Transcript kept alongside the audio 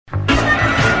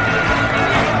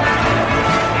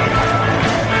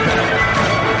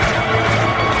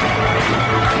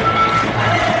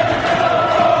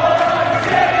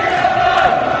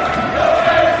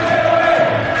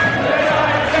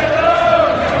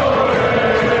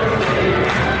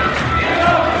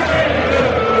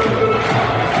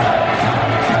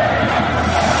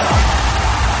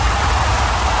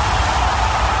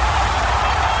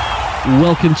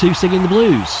Welcome to Singing the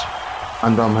Blues.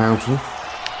 I'm Dom Houghton.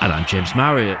 And I'm James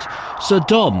Marriott. So,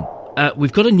 Dom,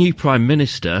 we've got a new Prime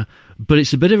Minister, but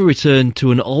it's a bit of a return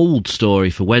to an old story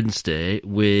for Wednesday,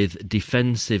 with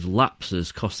defensive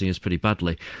lapses costing us pretty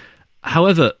badly.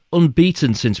 However,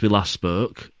 unbeaten since we last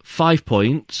spoke, 5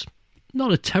 points,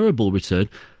 not a terrible return,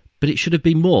 but it should have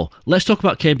been more. Let's talk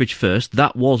about Cambridge first.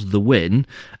 That was the win.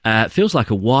 Feels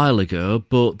like a while ago,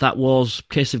 but that was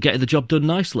a case of getting the job done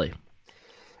nicely.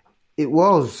 It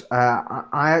was. I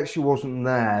actually wasn't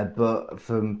there, but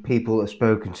from people that I've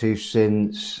spoken to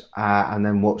since, and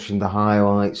then watching the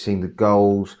highlights, seeing the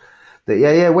goals,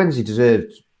 that Wednesday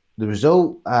deserved the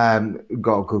result.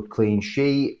 Got a good clean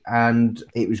sheet, and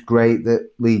it was great that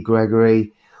Lee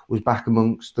Gregory was back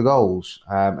amongst the goals.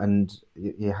 And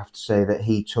you have to say that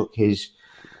he took his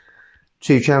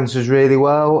two chances really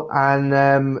well. And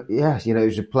it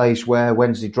was a place where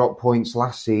Wednesday dropped points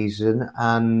last season.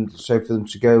 And so for them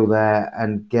to go there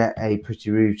and get a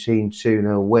pretty routine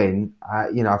 2-0 win,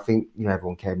 I think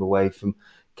everyone came away from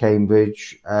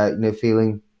Cambridge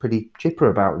feeling pretty chipper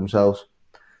about themselves.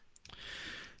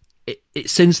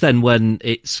 Since then, when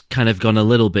it's kind of gone a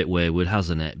little bit wayward,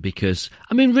 hasn't it? Because,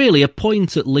 I mean, really, a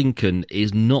point at Lincoln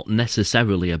is not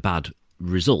necessarily a bad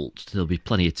result. There'll be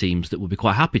plenty of teams that would be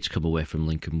quite happy to come away from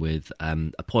Lincoln with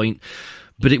a point.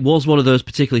 But it was one of those,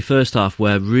 particularly first half,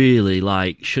 where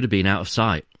really, should have been out of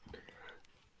sight.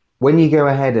 When you go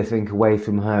ahead, I think, away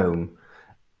from home,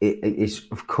 it's,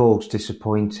 of course,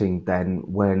 disappointing then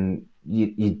when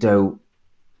you don't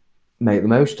make the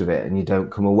most of it and you don't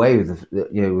come away with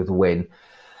a win.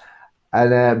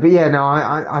 And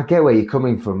I get where you're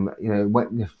coming from.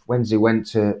 Wednesday went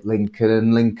to Lincoln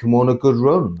and Lincoln won a good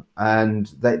run, and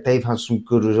they've had some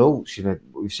good results.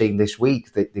 We've seen this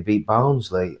week that they beat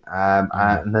Barnsley,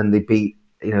 and then they beat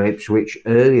Ipswich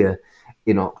earlier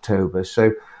in October.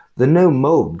 So they're no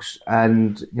mugs,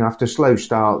 and after a slow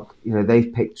start,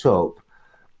 they've picked up.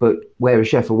 But we're a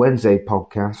Sheffield Wednesday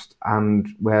podcast, and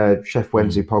we're Sheffield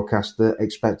Wednesday podcast that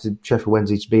expected Sheffield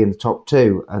Wednesday to be in the top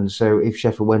two. And so if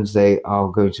Sheffield Wednesday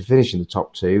are going to finish in the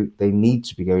top two, they need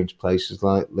to be going to places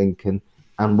like Lincoln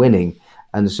and winning.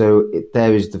 And so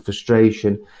there is the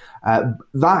frustration.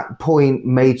 That point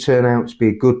may turn out to be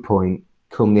a good point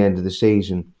come the end of the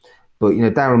season. But,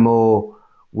 Darren Moore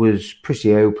was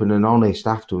pretty open and honest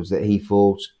afterwards that he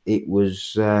thought it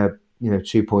was,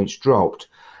 2 points dropped.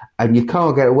 And you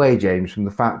can't get away, James, from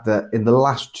the fact that in the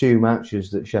last two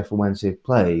matches that Sheffield Wednesday have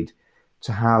played,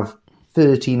 to have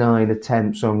 39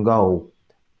 attempts on goal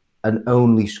and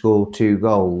only score 2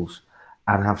 goals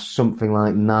and have something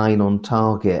like 9 on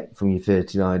target from your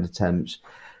 39 attempts.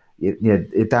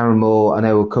 Darren Moore, I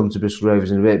know we'll come to Bristol Rovers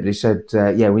in a bit, but he said,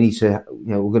 we need to,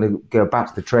 we're going to go back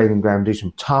to the training ground, do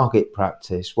some target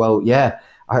practice. Well, yeah.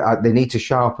 They need to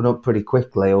sharpen up pretty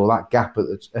quickly, or that gap at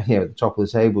the top of the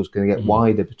table is going to get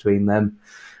wider between them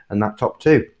and that top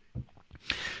two.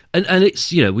 And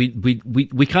it's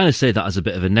we kind of say that as a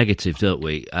bit of a negative, don't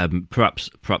we?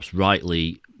 Perhaps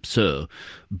rightly so.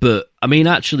 But I mean,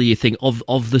 actually, you think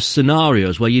of the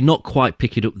scenarios where you're not quite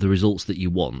picking up the results that you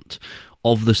want,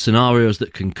 of the scenarios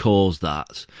that can cause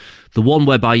that. The one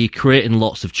whereby you're creating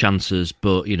lots of chances,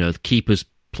 but the keeper's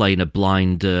playing a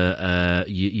blind,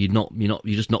 you're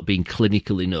just not being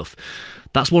clinical enough.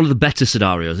 That's one of the better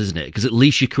scenarios, isn't it? Because at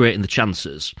least you're creating the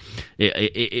chances.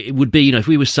 It would be, if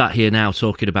we were sat here now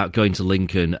talking about going to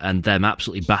Lincoln and them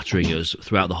absolutely battering us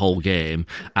throughout the whole game,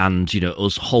 and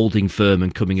us holding firm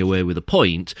and coming away with a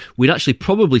point, we'd actually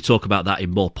probably talk about that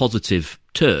in more positive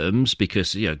terms,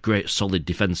 because great solid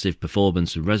defensive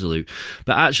performance and resolute.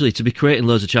 But actually, to be creating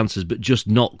loads of chances but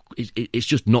it's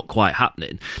just not quite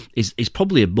happening is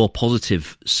probably a more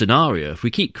positive scenario. If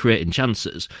we keep creating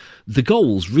chances, the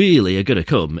goals really are going to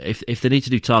come. If they need to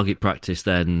do target practice,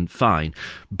 then fine.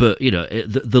 But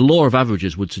the law of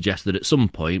averages would suggest that at some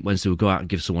point Wednesday will go out and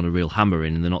give someone a real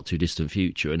hammering in the not too distant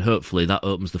future, and hopefully that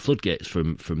opens the floodgates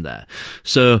from there.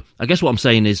 So I guess what I'm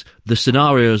saying is the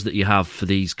scenarios that you have for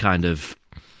these kind of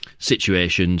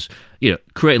situations,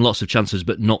 creating lots of chances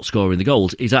but not scoring the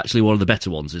goals, is actually one of the better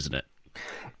ones, isn't it?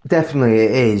 Definitely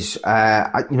it is.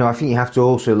 I think you have to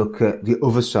also look at the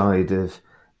other side of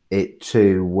it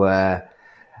too, where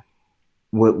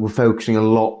we're focusing a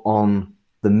lot on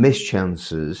the missed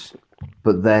chances,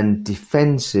 but then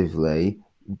defensively,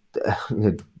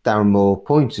 Darren Moore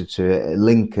pointed to it at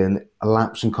Lincoln, a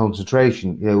lapse in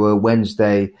concentration, where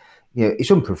Wednesday,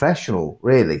 it's unprofessional,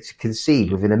 really, to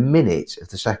concede within a minute of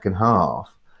the second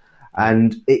half.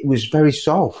 And it was very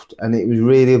soft and it was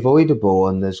really avoidable.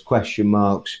 And there's question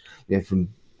marks, from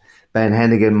Ben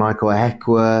Hennigan, Michael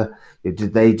Hector,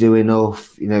 did they do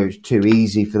enough? It's too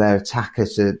easy for their attacker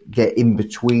to get in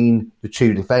between the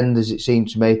two defenders, it seemed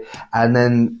to me. And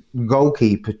then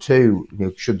goalkeeper too,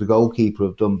 should the goalkeeper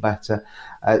have done better?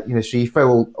 So you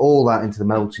throw all that into the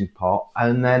melting pot,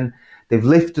 and then they've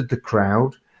lifted the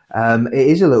crowd. It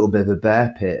is a little bit of a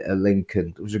bear pit at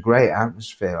Lincoln. It was a great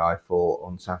atmosphere, I thought,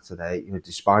 on Saturday,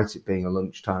 despite it being a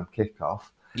lunchtime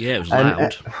kickoff. Yeah, it was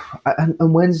loud.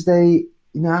 And Wednesday,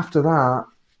 after that,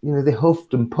 they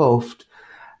huffed and puffed,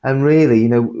 and really,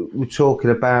 we're talking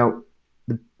about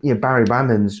Barry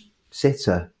Bannon's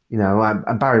sitter,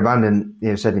 and Barry Bannon,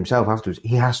 said himself afterwards,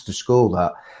 he has to score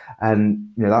that, and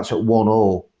that's at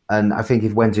 1-1. And I think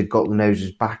if Wednesday had got the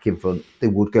noses back in front, they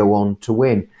would go on to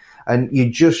win. And you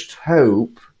just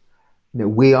hope,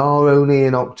 we are only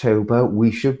in October,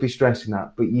 we should be stressing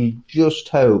that, but you just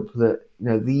hope that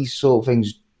these sort of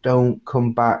things don't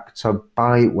come back to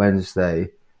bite Wednesday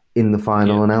in the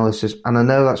final analysis. And I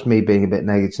know that's me being a bit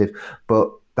negative,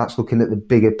 but that's looking at the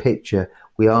bigger picture.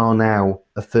 We are now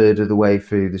a third of the way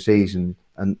through the season.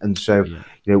 And so,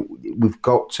 we've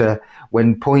got to,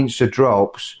 when points are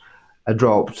dropped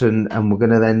and we're going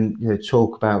to then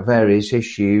talk about various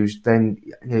issues, then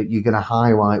you're going to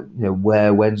highlight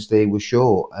where Wednesday was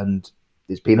short. And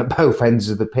it's been at both ends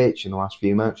of the pitch in the last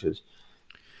few matches.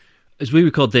 As we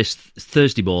record this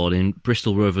Thursday morning,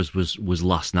 Bristol Rovers was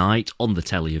last night on the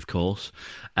telly, of course.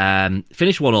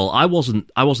 Finished 1-1.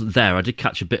 I wasn't there. I did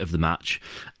catch a bit of the match,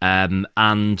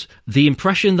 and the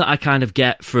impression that I kind of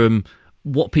get from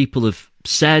what people have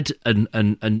said and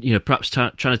perhaps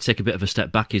trying to take a bit of a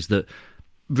step back is that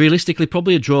realistically,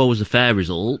 probably a draw was a fair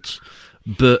result.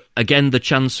 But again, the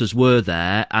chances were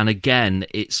there, and again,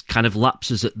 it's kind of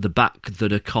lapses at the back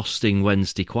that are costing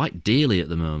Wednesday quite dearly at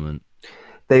the moment.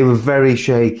 They were very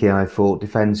shaky, I thought,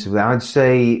 defensively. I'd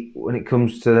say when it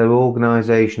comes to their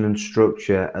organisation and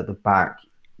structure at the back,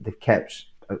 they've kept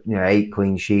 8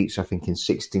 clean sheets, I think, in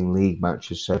 16 league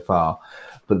matches so far.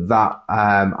 But that,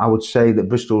 I would say that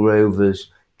Bristol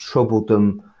Rovers troubled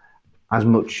them as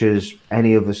much as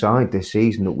any other side this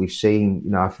season that we've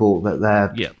seen. I thought that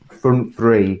their front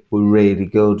three were really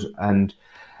good. And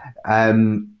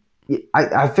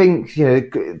I think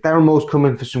Darren Moore's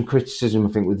coming for some criticism. I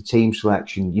think with the team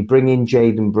selection, you bring in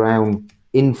Jayden Brown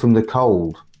in from the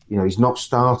cold. He's not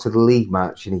started a league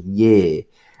match in a year,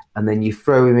 and then you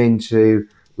throw him into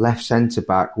left centre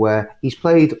back where he's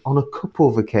played on a couple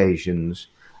of occasions,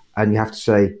 and you have to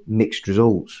say mixed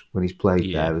results when he's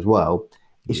played there as well.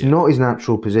 It's not his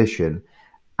natural position,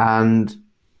 and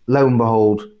lo and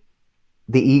behold,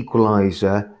 the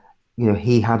equaliser.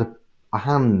 He had a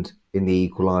hand in the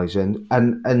equaliser.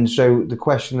 And so the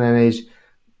question then is,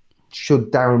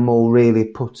 should Darren Moore really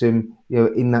put him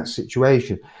in that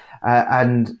situation?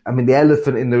 And I mean, the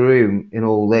elephant in the room in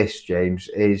all this, James,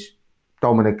 is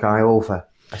Dominic Iorfa.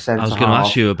 I was going to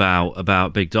ask you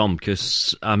about Big Dom,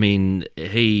 because I mean,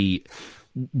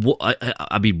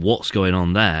 what's going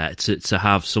on there to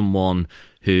have someone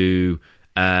who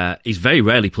he's very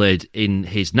rarely played in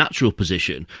his natural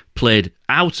position, played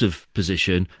out of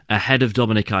position ahead of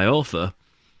Dominic Iorfa.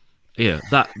 Yeah,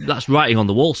 that's writing on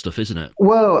the wall stuff, isn't it?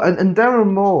 Well, and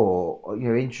Darren Moore,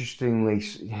 interestingly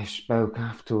spoke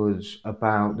afterwards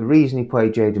about the reason he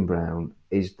played Jayden Brown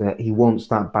is that he wants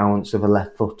that balance of a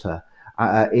left footer,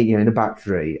 in a back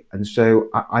three, and so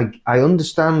I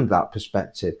understand that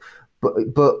perspective,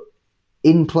 but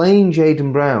in playing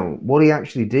Jayden Brown, what he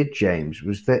actually did, James,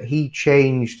 was that he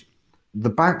changed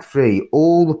the back three.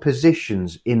 All the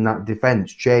positions in that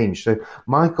defence changed. So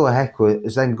Michael Hector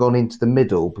has then gone into the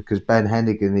middle because Ben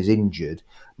Hennigan is injured.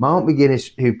 Mark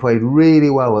McGuinness, who played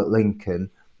really well at Lincoln,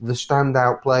 the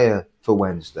standout player for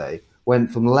Wednesday,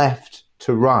 went from left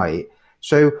to right.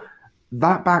 So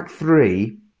that back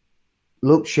three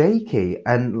looked shaky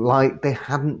and like they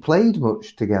hadn't played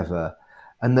much together,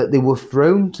 and that they were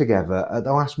thrown together at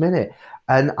the last minute.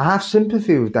 And I have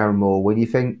sympathy with Darren Moore when you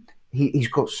think he's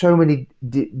got so many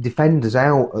defenders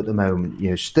out at the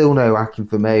moment. Still no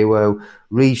Akinfenwa,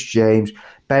 Reece James,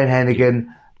 Ben Hennigan.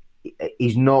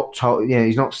 He's not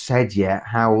he's not said yet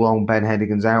how long Ben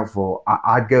Hennigan's out for.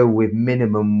 I'd go with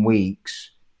minimum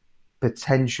weeks,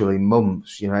 potentially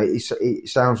months. It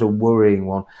sounds a worrying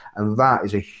one, and that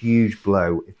is a huge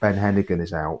blow if Ben Hennigan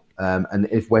is out. And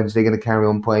if Wednesday going to carry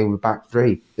on playing with back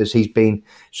three, as he's been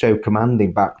so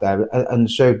commanding back there,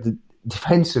 and so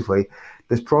defensively,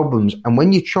 there's problems. And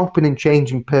when you're chopping and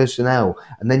changing personnel,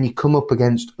 and then you come up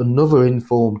against another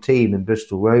informed team in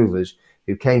Bristol Rovers,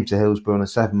 who came to Hillsborough on a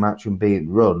 7-match unbeaten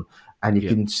run, and you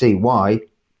can see why.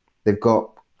 They've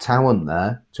got talent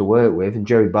there to work with, and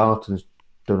Joey Barton's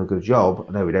done a good job.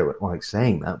 I know we don't like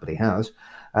saying that, but he has.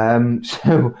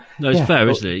 So No, it's fair,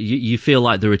 isn't it? You feel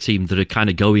like they're a team that are kind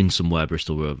of going somewhere,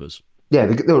 Bristol Rovers. yeah,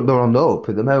 they're on the up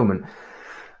at the moment.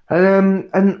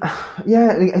 And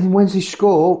yeah, and Wednesday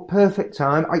score, perfect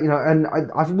time.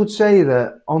 I would say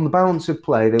that on the balance of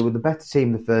play, they were the better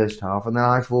team in the first half, and then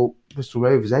I thought Bristol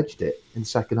Rovers edged it in the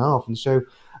second half, and so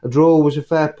a draw was a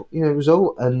fair,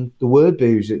 result. And the word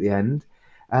boos at the end,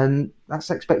 and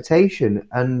that's expectation.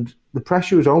 And the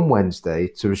pressure was on Wednesday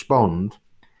to respond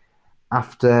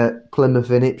after Plymouth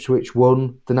and Ipswich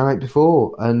won the night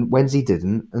before, and Wednesday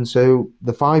didn't, and so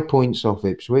the 5 points off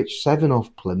Ipswich, 7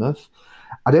 off Plymouth.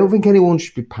 I don't think anyone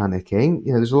should be panicking.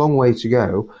 There's a long way to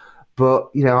go. But,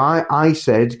 I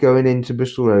said going into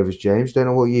Bristol Rovers, James, don't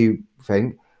know what you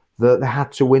think, that they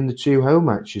had to win the 2 home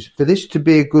matches. For this to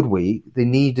be a good week, they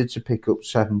needed to pick up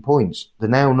 7 points. They're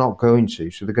now not going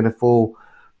to, so they're going to fall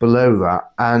below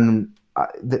that. And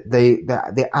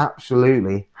they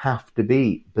absolutely have to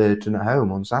beat Burton at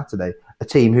home on Saturday, a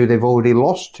team who they've already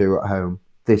lost to at home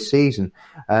this season.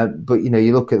 But,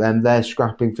 you look at them, they're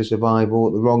scrapping for survival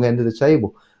at the wrong end of the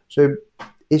table. So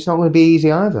it's not going to be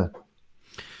easy either.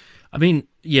 I mean,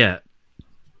 yeah,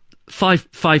 5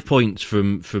 points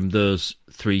from those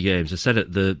 3 games. I said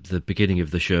at the beginning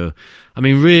of the show, I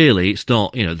mean, really, it's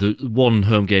not, the 1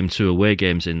 home game, 2 away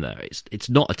games in there. It's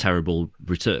not a terrible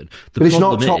return. But it's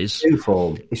not top 2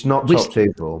 form. It's not top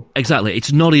 2 form. Exactly.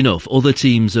 It's not enough. Other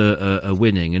teams are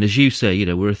winning. And as you say,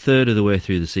 we're a third of the way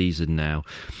through the season now.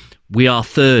 We are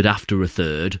third after a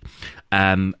third.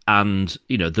 And,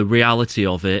 the reality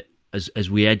of it, as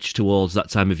we edge towards that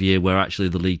time of year where actually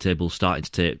the league table is starting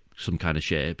to take some kind of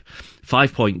shape,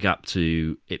 5-point gap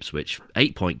to Ipswich,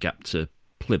 8-point gap to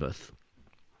Plymouth.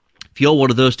 If you're one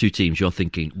of those 2 teams, you're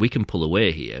thinking, we can pull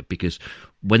away here because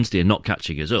Wednesday are not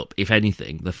catching us up. If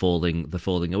anything, they're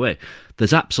falling away.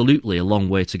 There's absolutely a long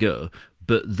way to go,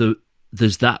 but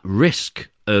there's that risk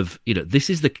of, this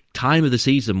is the time of the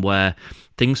season where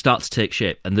things start to take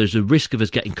shape, and there's a risk of us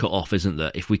getting cut off, isn't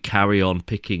there, if we carry on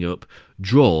picking up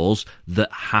draws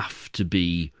that have to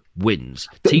be wins.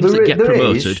 Teams that get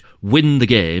promoted win the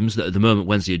games that at the moment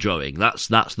Wednesday are drawing. That's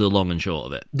the long and short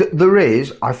of it. There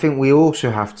is. I think we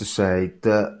also have to say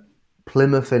that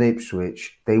Plymouth and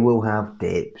Ipswich, they will have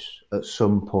dips at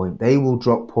some point. They will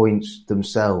drop points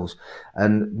themselves,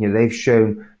 and they've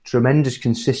shown tremendous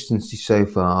consistency so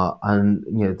far, and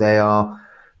they are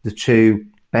the 2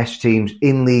 best teams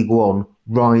in League One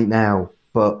right now.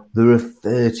 But there are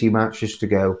 30 matches to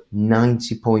go,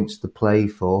 90 points to play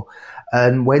for,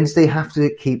 and Wednesday have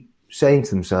to keep saying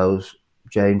to themselves,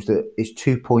 James, that it's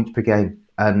 2 points per game,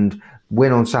 and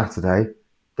win on Saturday,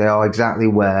 they are exactly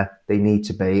where they need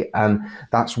to be, and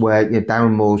that's where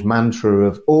Darren Moore's mantra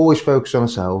of always focus on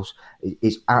ourselves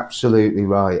is absolutely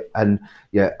right. And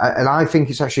I think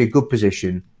it's actually a good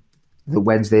position that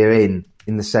Wednesday are in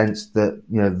the sense that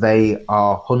they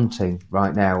are hunting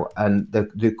right now, and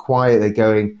they're quietly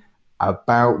going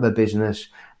about their business,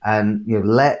 and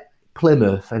let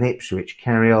Plymouth and Ipswich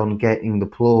carry on getting the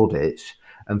plaudits,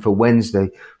 and for Wednesday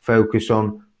focus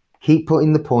on keep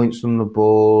putting the points on the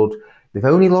board. They've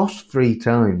only lost 3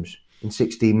 times in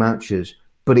 16 matches,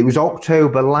 but it was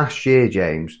October last year,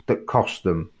 James, that cost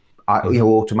them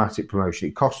automatic promotion.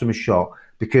 It cost them a shot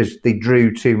because they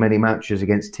drew too many matches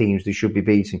against teams they should be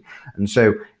beating. And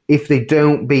so if they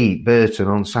don't beat Burton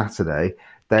on Saturday,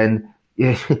 then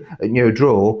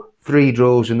draw 3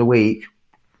 draws in the week,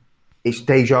 it's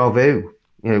deja vu.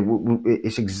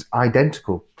 It's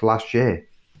identical to last year.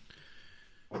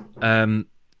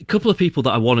 A couple of people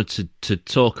that I wanted to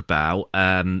talk about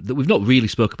that we've not really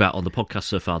spoke about on the podcast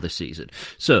so far this season.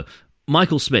 So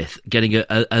Michael Smith getting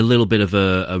a little bit of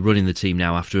a run in the team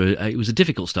now after it was a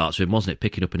difficult start to him, wasn't it?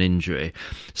 Picking up an injury.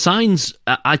 Signs,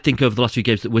 I think, over the last few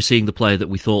games that we're seeing the player that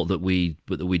we thought that we'd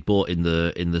bought in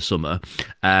the summer,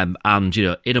 and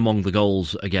in among the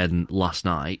goals again last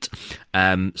night.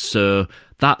 So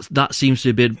that seems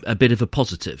to be a bit of a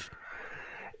positive.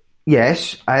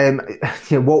 Yes,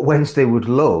 what Wednesday would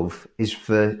love is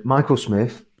for Michael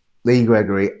Smith, Lee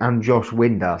Gregory and Josh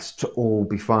Windass to all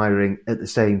be firing at the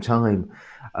same time.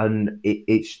 And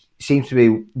it seems to be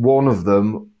one of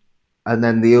them and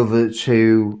then the other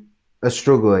 2 are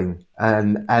struggling.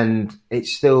 And it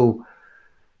still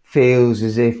feels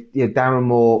as if Darren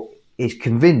Moore is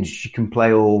convinced you can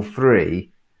play all 3.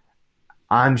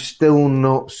 I'm still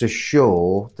not so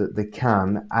sure that they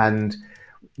can. And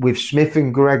with Smith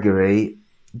and Gregory,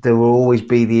 there will always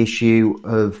be the issue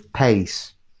of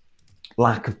pace.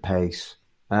 Lack of pace.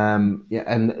 But on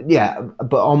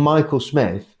Michael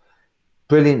Smith,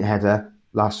 brilliant header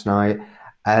last night,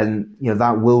 and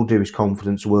that will do his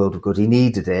confidence a world of good. He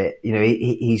needed it.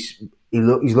 He's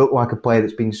he's looked like a player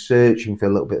that's been searching for a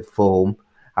little bit of form,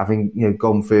 having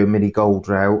gone through a mini goal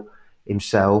drought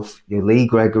himself. Lee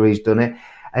Gregory's done it,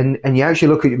 and you actually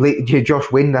look at Josh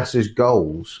Windas's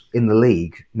goals in the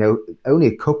league. Only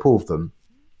a couple of them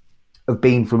have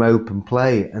been from open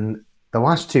play, and the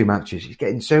last two matches he's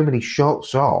getting so many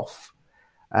shots off.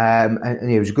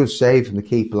 And it was a good save from the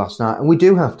keeper last night. And we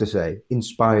do have to say,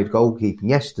 inspired goalkeeping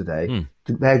yesterday.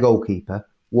 Their goalkeeper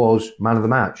was man of the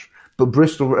match. But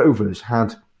Bristol Rovers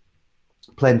had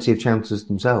plenty of chances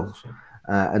themselves.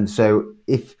 And so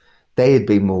if they had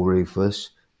been more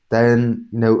ruthless, then,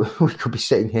 we could be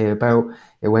sitting here about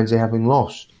Wednesday having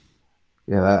lost,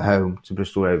 at home to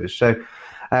Bristol Rovers. So,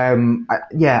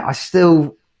 I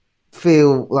still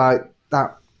feel like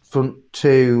that front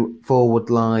two forward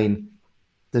line,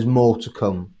 there's more to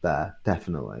come there,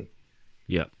 definitely.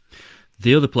 Yeah.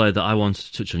 The other player that I wanted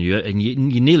to touch on, and you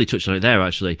nearly touched on it there,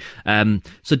 actually.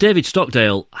 So David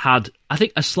Stockdale had, I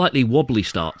think, a slightly wobbly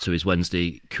start to his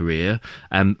Wednesday career,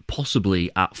 possibly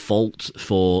at fault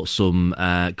for some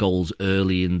goals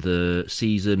early in the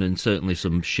season and certainly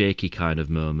some shaky kind of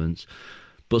moments.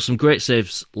 But some great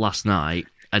saves last night,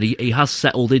 and he has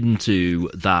settled into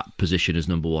that position as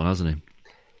number one, hasn't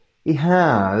he? He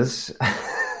has.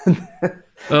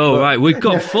 Right, we've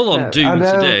got full-on doom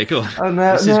today. Go on.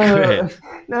 This is great.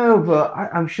 No, but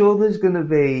I'm sure there's going to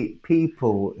be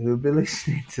people who will be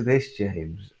listening to this,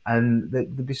 James, and they'll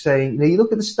be saying, you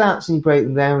look at the stats and you break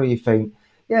them down and you think,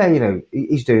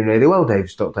 he's doing really well, David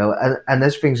Stockdale, and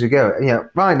as things are going,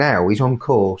 right now he's on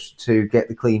course to get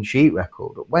the clean sheet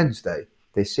record at Wednesday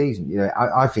this season.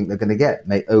 I think they're going to get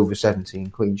over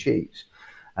 17 clean sheets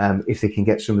if they can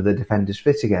get some of the defenders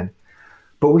fit again.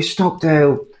 But with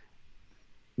Stockdale,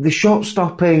 the shot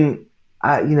stopping,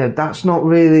 that's not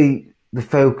really the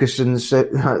focus and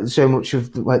so much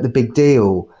of the big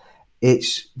deal.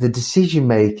 It's the decision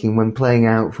making when playing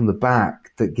out from the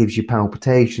back that gives you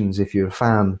palpitations if you're a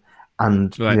fan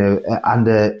and right. And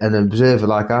an observer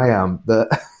like I am.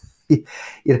 That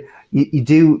you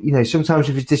do sometimes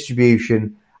with his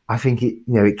distribution, I think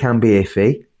it can be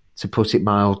iffy, to put it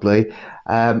mildly,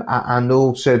 and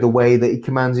also the way that he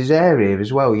commands his area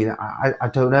as well. I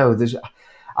don't know.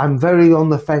 I'm very on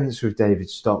the fence with David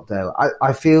Stockdale.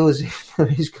 I feel as if there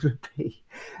is going to be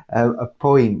a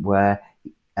point where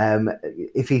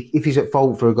if he's at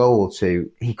fault for a goal or two,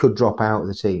 he could drop out of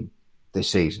the team this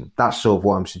season. That's sort of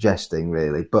what I'm suggesting,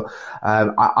 really. But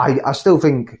I still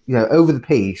think, over the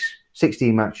piece,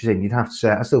 16 matches in, you'd have to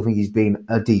say, I still think he's been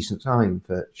a decent signing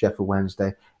for Sheffield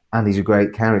Wednesday, and he's a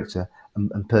great character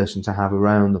and person to have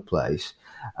around the place.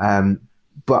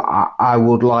 But I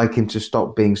would like him to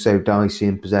stop being so dicey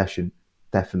in possession,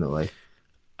 definitely.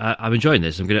 I'm enjoying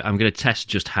this. I'm gonna test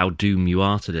just how doom you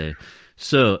are today.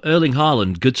 So, Erling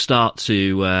Haaland, good start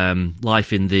to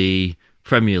life in the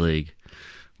Premier League.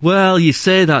 Well, you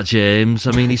say that, James.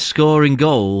 I mean, he's scoring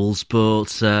goals,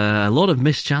 but a lot of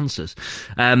missed chances.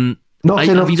 Not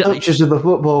enough touches of the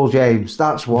football, James.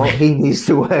 That's what he needs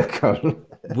to work on.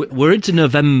 We're into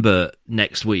November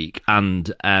next week,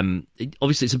 and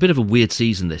obviously it's a bit of a weird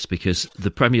season, this, because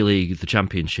the Premier League, the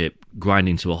Championship,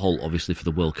 grinding to a halt, obviously, for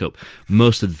the World Cup.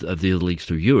 Most of the other leagues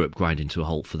through Europe grinding to a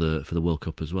halt for the World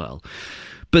Cup as well.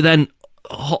 But then,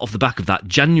 hot off the back of that,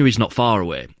 January's not far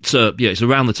away. So, it's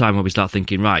around the time when we start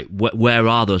thinking, right, where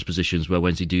are those positions where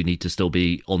Wednesday do need to still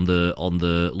be on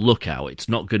the lookout? It's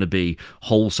not going to be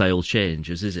wholesale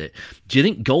changes, is it? Do you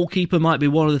think goalkeeper might be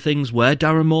one of the things where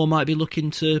Darren Moore might be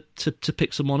looking to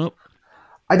pick someone up?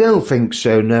 I don't think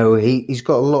so, no. He's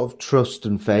got a lot of trust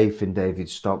and faith in David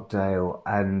Stockdale,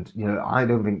 and I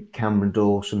don't think Cameron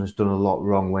Dawson has done a lot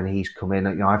wrong when he's come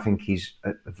in. I think he's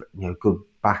a good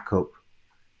backup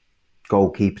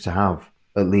goalkeeper to have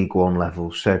at League One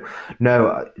level. So,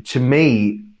 no, to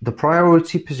me, the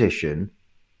priority position,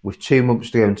 with 2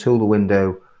 months to go until the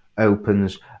window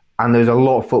opens, and there's a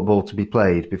lot of football to be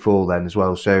played before then as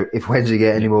well. So, if Wednesday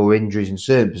get any more injuries in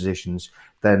certain positions,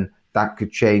 then that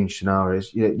could change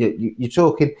scenarios. You're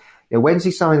talking,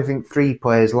 Wednesday signed, I think, 3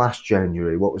 players last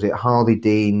January. What was it? Harley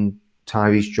Dean,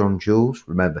 Tyrese John Jules,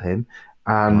 remember him,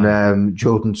 and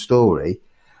Jordan Storey.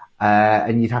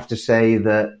 And you'd have to say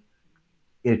that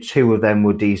 2 of them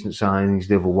were decent signings.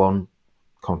 The other one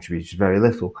contributed very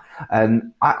little.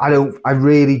 And I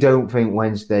really don't think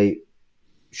Wednesday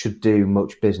should do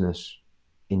much business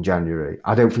in January.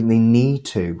 I don't think they need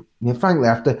to. Frankly,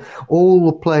 after all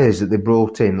the players that they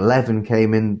brought in, 11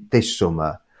 came in this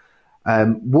summer.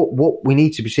 What we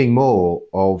need to be seeing more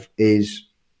of is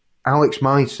Alex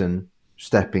Myton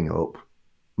stepping up,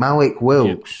 Malik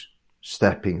Wilkes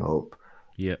stepping up.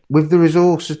 Yep. With the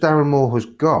resources Darren Moore has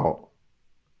got,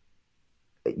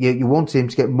 You want him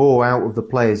to get more out of the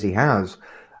players he has,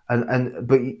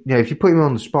 but if you put him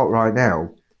on the spot right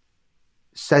now,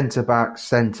 centre back,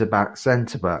 centre back,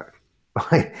 centre back.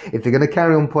 If they're going to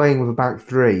carry on playing with a back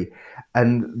three,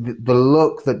 and the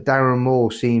luck that Darren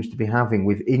Moore seems to be having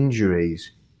with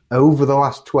injuries over the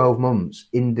last 12 months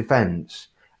in defence,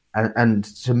 and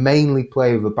to mainly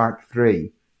play with a back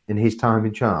three in his time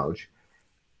in charge,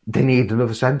 they need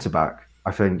another centre back.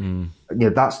 I think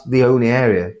that's the only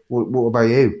area. What about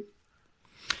you?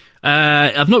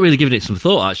 I've not really given it some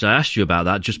thought, actually. I asked you about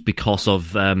that just because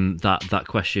of that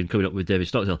question coming up with David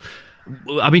Stockdale.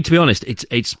 I mean, to be honest,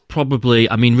 it's probably,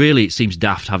 I mean, really, it seems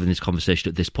daft having this conversation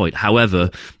at this point. However,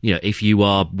 if you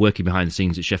are working behind the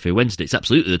scenes at Sheffield Wednesday, it's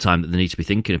absolutely the time that they need to be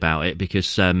thinking about it,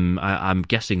 because I'm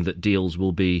guessing that deals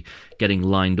will be getting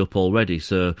lined up already.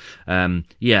 So,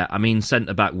 I mean,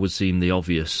 centre-back would seem the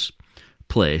obvious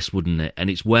place, wouldn't it? And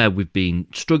it's where we've been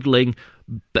struggling,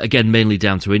 but again, mainly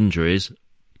down to injuries.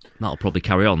 That'll probably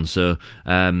carry on. So,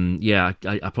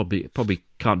 I probably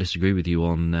can't disagree with you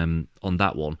on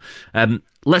that one.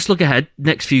 Let's look ahead.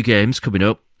 Next few games coming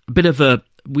up. A bit of a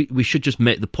we should just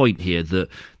make the point here that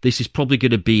this is probably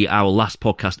going to be our last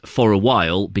podcast for a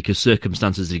while, because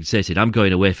circumstances dictated. I'm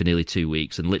going away for nearly 2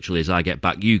 weeks, and literally as I get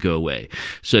back, you go away.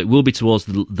 So it will be towards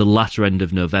the latter end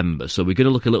of November. So we're going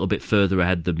to look a little bit further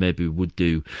ahead than maybe we would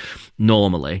do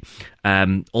normally.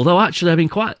 Although actually, I mean,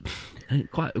 quite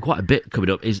a bit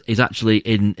coming up is actually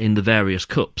in the various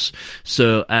cups.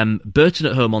 So Burton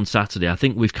at home on Saturday. I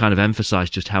think we've kind of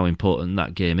emphasised just how important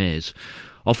that game is.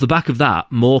 Off the back of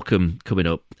that, Morecambe coming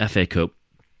up, FA Cup.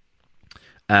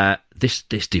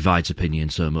 This divides opinion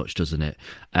so much, doesn't it?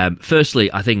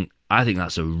 Firstly, I think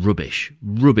that's a rubbish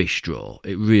draw.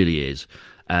 It really is.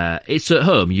 It's at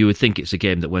home. You would think it's a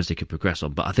game that Wednesday could progress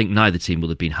on, but I think neither team will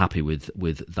have been happy with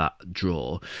that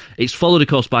draw. It's followed, of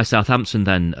course, by Southampton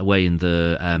then away in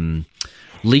the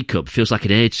League Cup. Feels like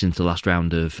an age since the last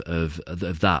round of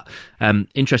that.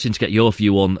 Interesting to get your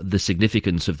view on the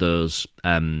significance of those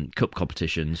cup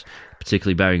competitions,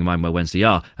 particularly bearing in mind where Wednesday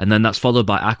are. And then that's followed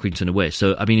by Accrington away.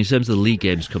 So, I mean, in terms of the league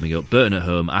games coming up, Burton at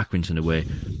home, Accrington away,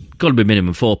 got to be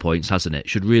minimum 4 points, hasn't it?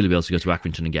 Should really be able to go to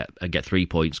Accrington and get 3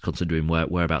 points, considering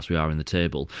whereabouts we are in the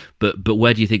table. But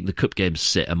where do you think the cup games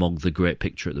sit among the great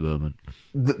picture at the moment?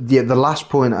 The last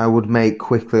point I would make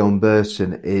quickly on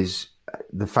Burton is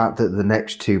the fact that the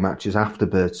next two matches after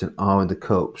Burton are in the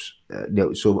cups.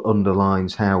 Sort of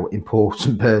underlines how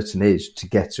important Burton is to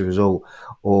get a result,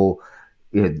 or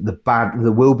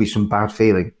there will be some bad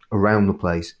feeling around the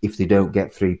place if they don't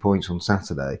get 3 points on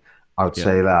Saturday. I'd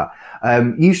say that.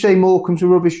 You say Morecambe's a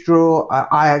rubbish draw.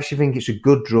 I actually think it's a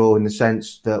good draw in the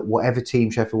sense that whatever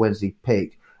team Sheffield Wednesday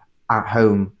pick at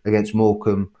home against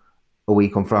Morecambe a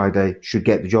week on Friday should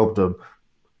get the job done.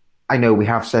 I know we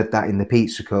have said that in the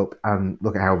Pizza Cup, and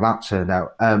look at how that turned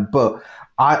out. But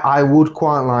I would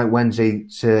quite like Wednesday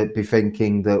to be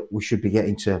thinking that we should be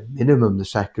getting to minimum the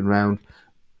second round.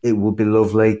 It would be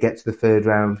lovely. Get to the third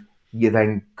round. You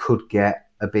then could get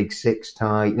a big six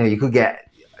tie. You could get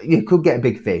a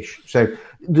big fish. So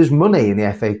there's money in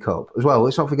the FA Cup as well.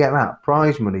 Let's not forget that.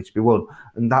 Prize money to be won.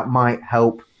 And that might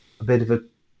help a bit of a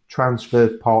transfer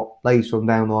pot later on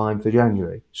down the line for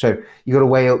January. So you've got to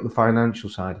weigh up the financial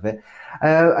side of it.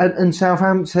 And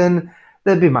Southampton,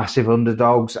 they'll be massive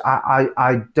underdogs.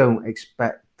 I don't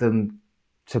expect them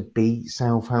to beat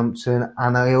Southampton.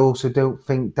 And I also don't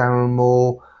think Darren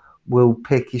Moore will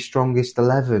pick his strongest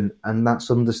 11. And that's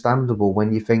understandable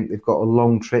when you think they've got a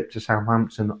long trip to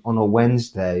Southampton on a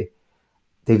Wednesday.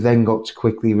 They've then got to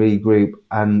quickly regroup.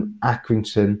 And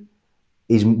Accrington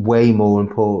is way more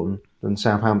important than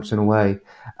Southampton away.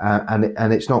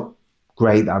 And it's not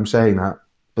great that I'm saying that,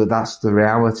 but that's the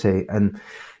reality. And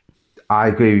I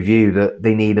agree with you that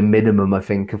they need a minimum, I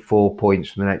think, of 4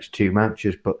 points from the next two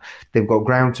matches, but they've got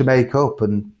ground to make up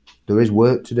and there is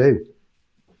work to do.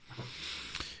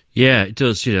 Yeah, it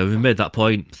does. We've made that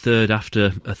point. Third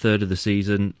after a third of the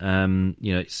season.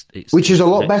 It's which is a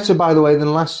lot better, by the way,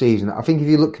 than last season. I think if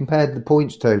you compared the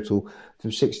points total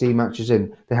from 16 matches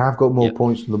in, they have got more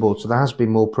points on the board, so there has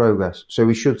been more progress. So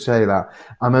we should say that.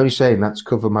 I'm only saying that to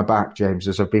cover my back, James,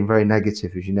 as I've been very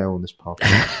negative, as you know, on this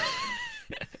podcast.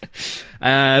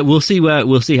 We'll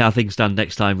see how things stand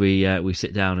next time we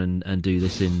sit down and do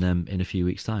this in a few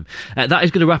weeks' time. That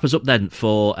is going to wrap us up then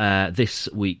for this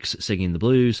week's Singing the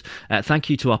Blues.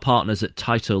 Thank you to our partners at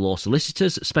Tyto Law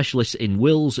Solicitors, specialists in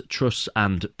wills, trusts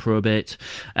and probate.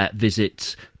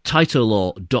 Visit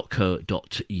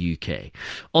tytolaw.co.uk.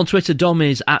 On Twitter, Dom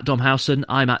is at Dom Howson.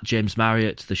 I'm at James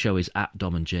Marriott. The show is at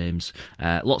Dom and James.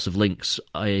 Lots of links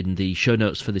in the show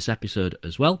notes for this episode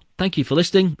as well. Thank you for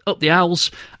listening. Up the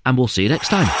owls, and we'll see you next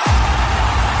time.